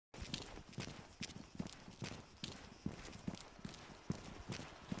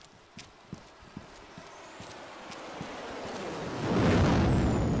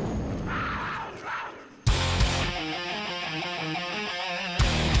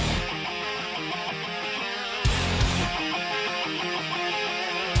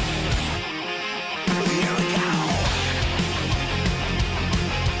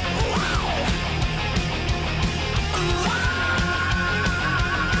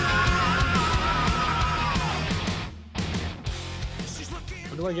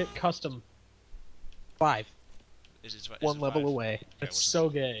I get custom? 5. Is One it level 5? away. Okay, It's so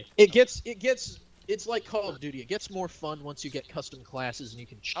gay. It's like Call of Duty. It gets more fun once you get custom classes and you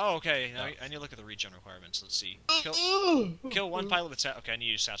can. Oh, okay. Now I need to look at the regen requirements. Let's see. Kill one pilot with okay, I need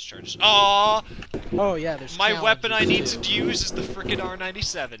to use satchel charges. Aww! Oh yeah, there's. My weapon I need too. to use is the frickin'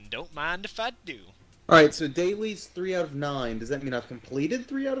 R97. Don't mind if I do. Alright, so daily's 3 out of 9. Does that mean I've completed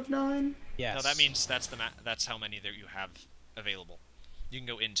 3 out of 9? Yes. No, that means that's how many that you have available. You can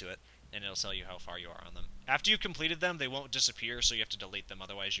go into it, and it'll tell you how far you are on them. After you've completed them, they won't disappear, so you have to delete them,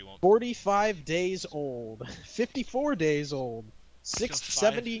 otherwise you won't. 45 days old. 54 days old.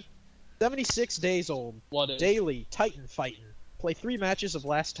 76 days old. What is? Daily Titan fighting. Play 3 matches of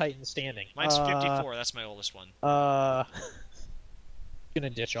Last Titan standing. Mine's 54. That's my oldest one. Gonna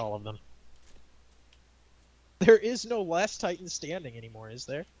ditch all of them. There is no Last Titan standing anymore, is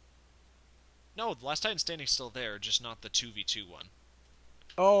there? No, the Last Titan Standing's still there, just not the 2v2 one.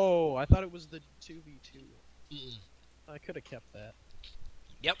 Oh, I thought it was the 2v2. I could have kept that.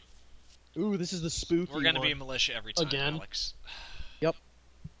 Yep. Ooh, this is the spooky We're gonna one. be a militia every time, Again? Alex. Yep.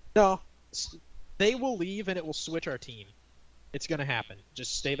 No. They will leave and it will switch our team. It's gonna happen.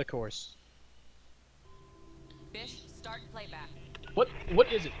 Just stay the course. Bish, start playback. What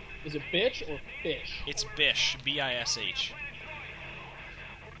is it? Is it bitch or fish? It's Bish, B-I-S-H.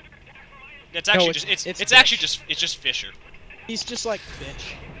 It's actually No, it's it's actually Bish. it's just Fisher. He's just like,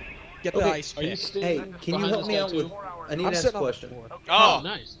 bitch. Get the Okay, ice Are you pick. sitting Hey, can you behind help this me guy out too? with... I need I'm to ask a sitting on the question. floor. Oh, Oh,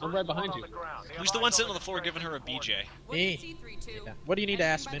 nice. I'm right behind you. who's the one sitting on the floor giving her a BJ? Me. Yeah. What do you need to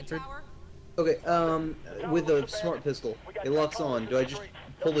ask, Minford? Okay, with a smart pistol, it locks on. Do I just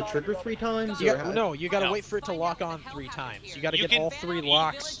pull the trigger 3 times? You or got, how- no, you gotta No. wait for it to lock on 3 times. You gotta You get can- all 3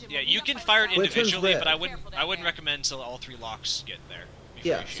 locks. Yeah, you can fire it Which one's individually, red? but I wouldn't recommend until all 3 locks get there. before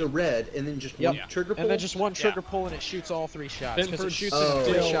Yeah, you shoot. so red, and then just Yep. one trigger pull? And then just one trigger pull and it shoots all 3 shots. Because it Minford shoots Oh. a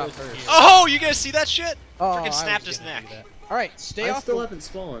 3 still shot is burst. here. Oh, you guys see that shit? Oh, Freaking I snapped was his gonna neck. do that. Alright, stay I off still the haven't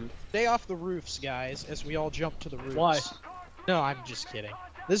spawned. stay off the roofs, guys, as we all jump to the roofs. Why? No, I'm just kidding.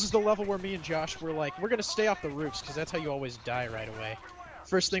 This is the level where me and Josh were like, we're gonna stay off the roofs, because that's how you always die right away.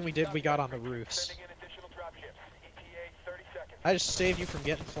 First thing we did, we got on the roofs. I just saved you from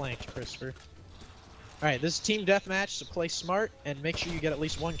getting flanked, Christopher. Alright, this is team deathmatch, so play smart, and make sure you get at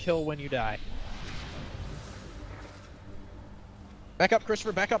least 1 kill when you die. Back up,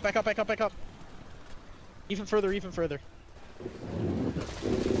 Christopher, back up, back up, back up, back up! Even further, even further.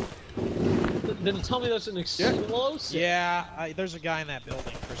 Then tell me that's an explosive. Yeah, there's a guy in that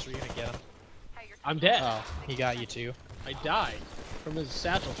building, Christopher, you're gonna get him. I'm dead. Oh, he got you too. I died from his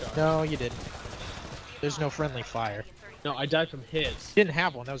satchel charge. No, you didn't. There's no friendly fire. No, I died from his. Didn't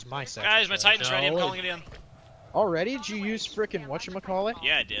have one, that was my second. Guys, my charge. Titan's ready. I'm No. calling it in. Already? Did you use frickin' whatchamacallit?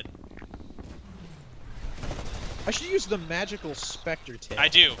 Yeah, I did. I should use the magical specter tip. I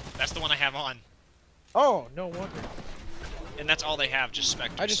do. That's the one I have on, Oh, no wonder. and that's all they have, just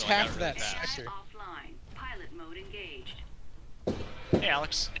Spectre. I just so got hacked it really that fast. specter. Offline. Pilot mode engaged. Hey,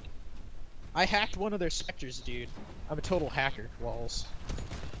 Alex. I hacked one of their specters, dude. I'm a total hacker, walls.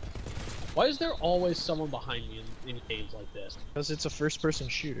 Why is there always someone behind me in caves like this? Because it's a first-person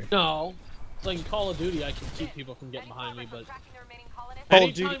shooter. No. It's like in Call of Duty, I can keep people from getting behind me, but Oh,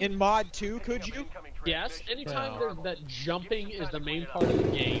 Anytime- dude, in mod 2, could you? yes, anytime Well. that jumping is the main part of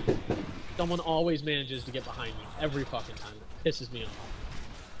the game, someone always manages to get behind me. Every fucking time. It pisses me off.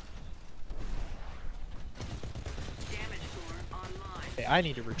 Damage score online. Okay, I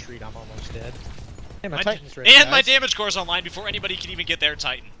need to retreat, I'm almost dead. Hey, my My- Titan's ready, and my guys. damage core's online before anybody can even get their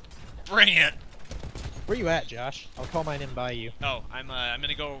Titan. Bring it. Where you at, Josh? I'll call mine in by you. Oh, I'm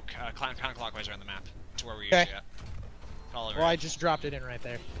gonna go counterclockwise around the map to where we're Okay. usually at. Call her Well, I in. just dropped it in right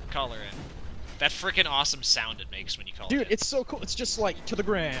there. Call her in. That freaking awesome sound it makes when you call Dude, it in. it's so cool. It's just like, to the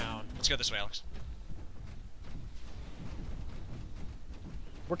ground. Let's go this way, Alex.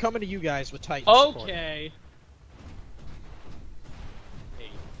 We're coming to you guys with Titan support. Okay. Hey,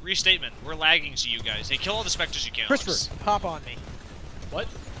 restatement. We're lagging to you guys. Hey, kill all the Spectres you can. Alex. Christopher, hop on me. What?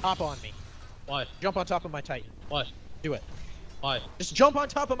 Hop on me. What? Jump on top of my Titan. What? Do it. Why? Just jump on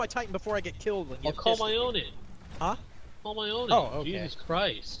top of my Titan before I get killed. When you I'll call piss my me. own in. Huh? Call my own in. Oh, okay. Jesus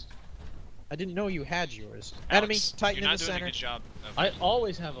Christ. I didn't know you had yours. Alex, Enemy, Titan you're in not the doing center. a good job. of- I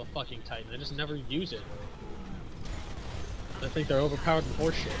always have a fucking Titan. I just never use it. I think they're overpowered and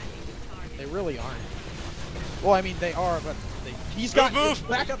horseshit. They really aren't. Well, I mean, they are, but he's got. Move!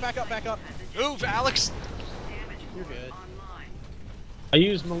 Back up, back up, back up. Move, Alex. You're good. Online. I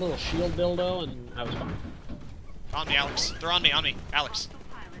used my little shield dildo and I was fine. On me, Alex. They're on me, Alex. Pilot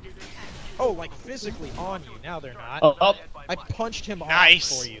is attached. Oh, like physically on you. Now they're not. Oh, up. I punched him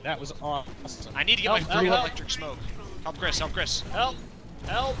Nice. off for you. That was awesome. I need to get my Help, free help. electric smoke. Help Chris, help Chris. Help!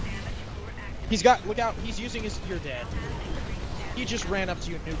 Help! He's got, look out, he's using his, you're dead. He just ran up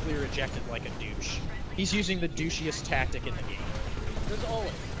to you nuclear ejected like a douche. He's using the douchiest tactic in the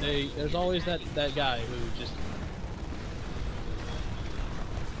game. There's always that guy who just...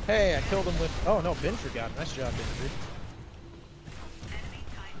 Hey, I killed him with, oh no, Binford got him. Nice job, Binford.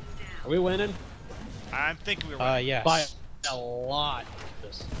 Are we winning? I'm thinking we're winning. Yes. By a lot.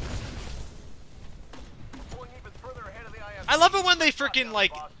 I love it when they freaking,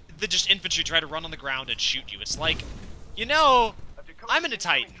 like, the just infantry try to run on the ground and shoot you. It's like, you know, I'm in a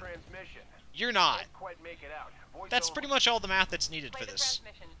Titan. You're not. That's pretty much all the math that's needed for this.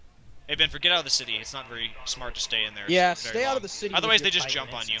 Hey, Ben, get out of the city. It's not very smart to stay in there. Yeah, very stay out long. of the city. Otherwise, they just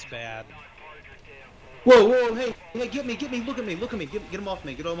jump on you. It's bad. Whoa, hey, get me, look at me, get him off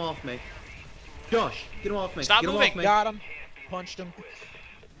me, get him off me. Josh, get him off me. Stop get him moving. Off me. Got him. Punched him.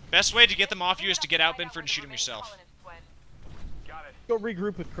 Best way to get them off you is to get out, Binford, and shoot them yourself. Go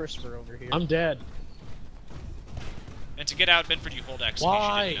regroup with Christopher over here. I'm dead. And to get out, Binford, you hold X.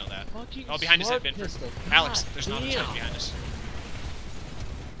 Why? In case you didn't know that. Fucking Oh, behind his head, smart Binford. pistol. Alex, God there's not a damn. Titan behind us.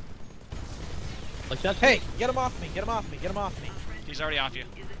 Like that's Hey, get him off me, get him off me, get him off me. He's already off you. Is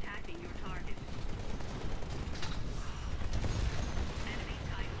attacking your target. Enemy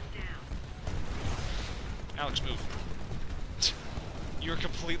Titan down. Alex, move. You're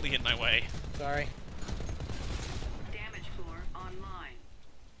completely in my way. Sorry. Damage core online.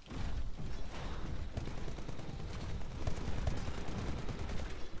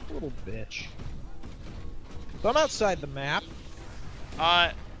 Little bitch. So I'm outside the map.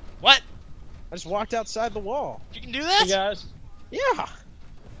 What? I just walked outside the wall. You can do Hey that? guys. Yeah.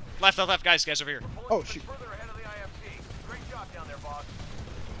 Left, guys, over here. Oh shoot.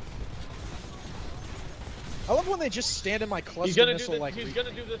 I love when they just stand in my cluster He's gonna do missile the. like. He's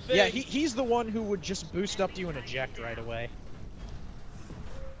gonna do the thing. Yeah, he's the one who would just boost up to you and eject right away.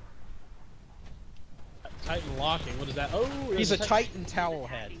 Titan locking. What is that? Oh, He's a there's Titan towel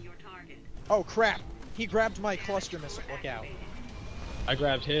head. Attacking your target. Oh crap! He grabbed my cluster missile. Look out! I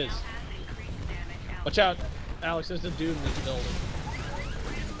grabbed his. Has increased damage out. Watch out, Alex. There's a dude in this building.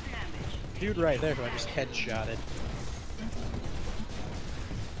 Critical damage. Dude, right there who I just headshotted.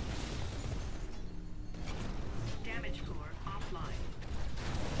 Damage core offline.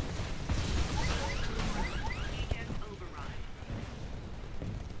 EF override.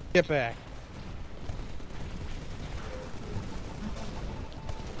 Get back.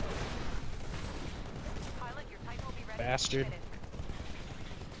 Pilot, your Titan will be ready. Bastard.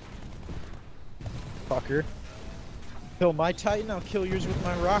 Fucker. Kill my Titan, I'll kill yours with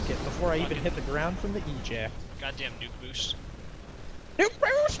my rocket before I even hit the ground from the eject. Goddamn nuke boost. Nuke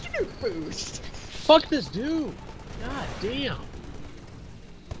boost! Nuke boost! Fuck this dude. God damn.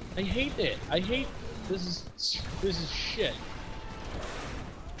 I hate it. I hate. This is shit.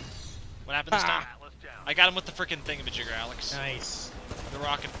 What happened this time? I got him with the frickin' thingamajigger, Alex. Nice. The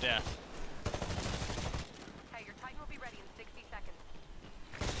rocket of death. Hey, your Titan will be ready in 60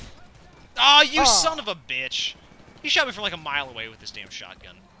 seconds. Oh, you Aw. son of a bitch! He shot me from like a mile away with this damn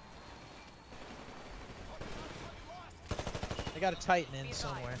shotgun. I got a Titan in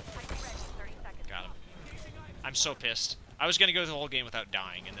somewhere. Titan ready in 30 seconds. Got him. I'm so pissed. I was gonna go the whole game without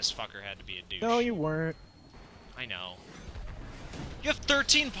dying, and this fucker had to be a douche. No, you weren't. I know. You have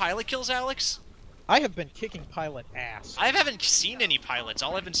 13 pilot kills, Alex? I have been kicking pilot ass. I haven't seen any pilots.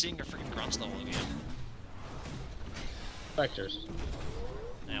 All I've been seeing are freaking grunts the whole game. Vectors.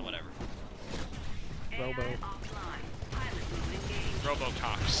 Yeah, whatever. Robo. AI offline. Pilot mode engaged.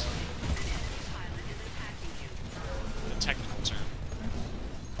 Robocox. An enemy pilot is attacking you. The technical term.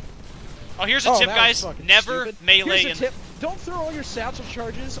 Oh, here's a Oh, tip, that guys. was fucking Never stupid. melee Here's a and... tip. Don't throw all your satchel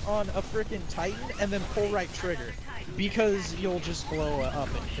charges on a frickin' Titan and then pull right trigger, because you'll just blow up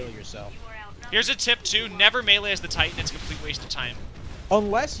and kill yourself. You are outnumbered. Here's a tip, too. Never melee as the Titan. It's a complete waste of time.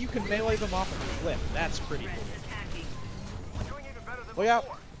 Unless you can melee them off of a cliff. That's pretty Threat cool. attacking. Look out.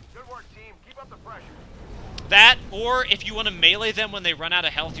 That, or if you want to melee them when they run out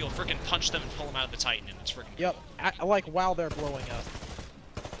of health, you'll freaking punch them and pull them out of the Titan, and it's freaking Yep. Like while they're blowing up.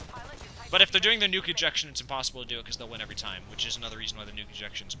 Pilot, your Titan But if they're doing their nuke ejection, it's impossible to do it because they'll win every time, which is another reason why the nuke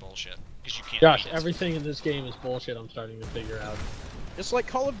ejection is bullshit. Because you can't. Gosh, beat it. everything in this game is bullshit. I'm starting to figure out. Just like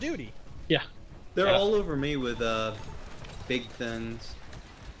Call of Duty. Yeah. They're Yeah. all over me with big things.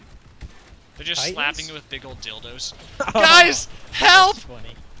 They're just Titans? slapping you with big old dildos. Guys, help! That's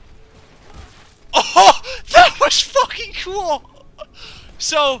funny. Oh, that was fucking cool.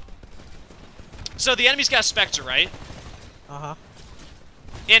 So the enemy's got a Spectre, right? Uh-huh.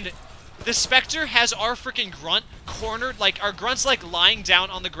 And the Spectre has our freaking grunt cornered, like our grunt's like lying down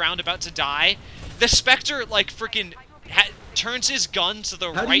on the ground about to die. The Spectre like freaking turns his gun to the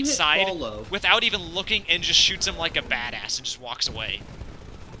How do you right hit side follow? without even looking and just shoots him like a badass and just walks away.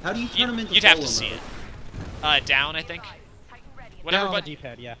 How do you turn him into You'd have follow to see mode? it. Down, I think. Titan ready. Whatever, Down on but the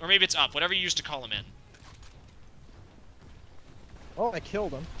D-pad, yeah. or maybe it's up. Whatever you used to call him in. Oh, I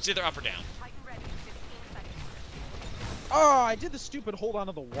killed him. It's either up or down. Titan ready. 15 seconds. Oh, I did the stupid hold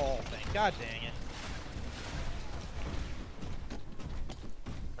onto the wall thing. God dang it.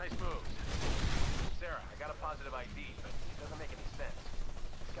 Nice moves. Sarah, I got a positive ID, but it doesn't make any sense.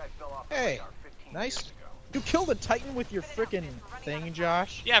 This guy fell off the Hey, radar 15 nice. years ago. You killed a Titan with your frickin' thing,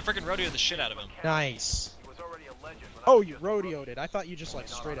 Josh. Yeah, I freaking rodeoed the shit out of him. Nice. He was already a legend when I Oh, was you just a rodeoed rookie. it. I thought you just like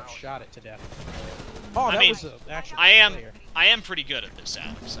straight up shot it to death. Oh, I that mean, was an actual I am player. pretty good at this,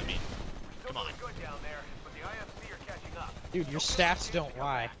 Alex. I mean, Still come on. doing good down there, but the IFC are catching up. Dude, your stats don't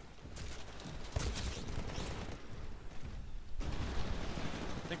lie.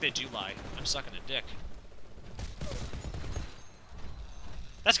 I think they do lie. I'm sucking a dick.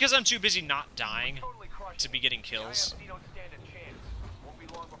 That's because I'm too busy not dying Totally crushed to be it. getting The kills. IFC don't stand a chance. Won't be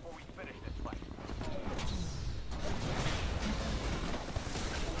long before we finish this fight.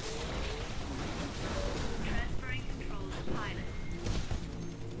 Transferring control to pilot.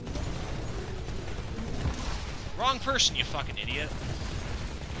 Wrong person, you fucking idiot. Pilot is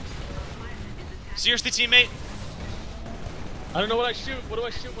attacking. Seriously, teammate? I don't know what I shoot. What do I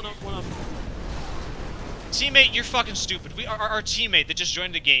shoot when I'm... Teammate, you're fucking stupid. Our teammate that just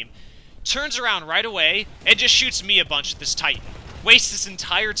joined the game turns around right away and just shoots me a bunch at this Titan. Wastes this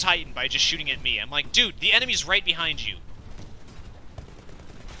entire Titan by just shooting at me. I'm like, dude, the enemy's right behind you.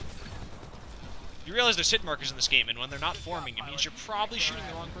 You realize there's hit markers in this game, and when they're not forming, it means you're probably shooting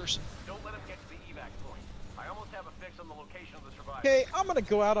the wrong person. Don't let him get to the evac point. I almost have a fix on the location of the survivor. Okay, I'm gonna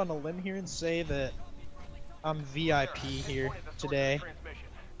go out on a limb here and say that I'm VIP here today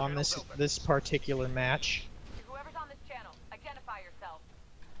on this particular match. Whoever's on this channel, identify yourself.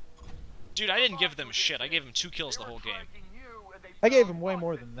 Dude, I didn't give them shit. I gave them 2 kills the whole game. I gave him way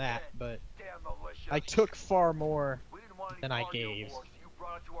more than that, but I took far more than I gave.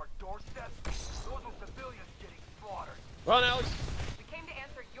 Run, Alex! We came to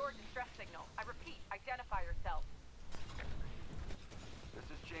answer your distress signal. I repeat, identify yourself. This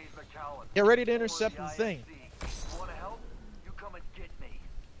is James McCallum. Get ready to intercept the thing. You wanna help? You come and get me.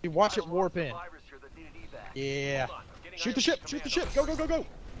 You watch it warp in. Survivors here that need an evac. Yeah. Hold on, I'm getting Shoot the IFC ship! Shoot the command ship! Go, go, go, go!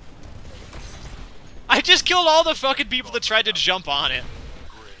 I just killed all the fucking people that tried to jump on it.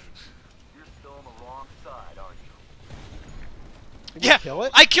 Great. You're still on the wrong side, aren't you? Did we Yeah, kill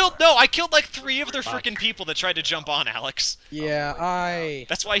it? I killed like 3 of their freaking people that tried to jump on Alex. Yeah, I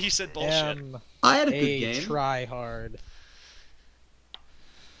That's why he said bullshit. am I had a good a game. try hard.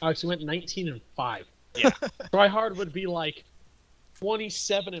 Alex, we went 19-5. Yeah. Try hard would be like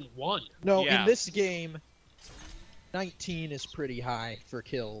 27-1. No, Yeah. in this game, 19 is pretty high for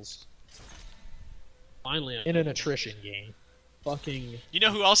kills Finally, in an attrition game. fucking... You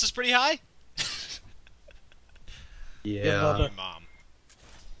know who else is pretty high? Your Yeah. mother. Your mom.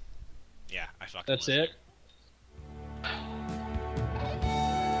 Yeah, I fucking That's live it? here.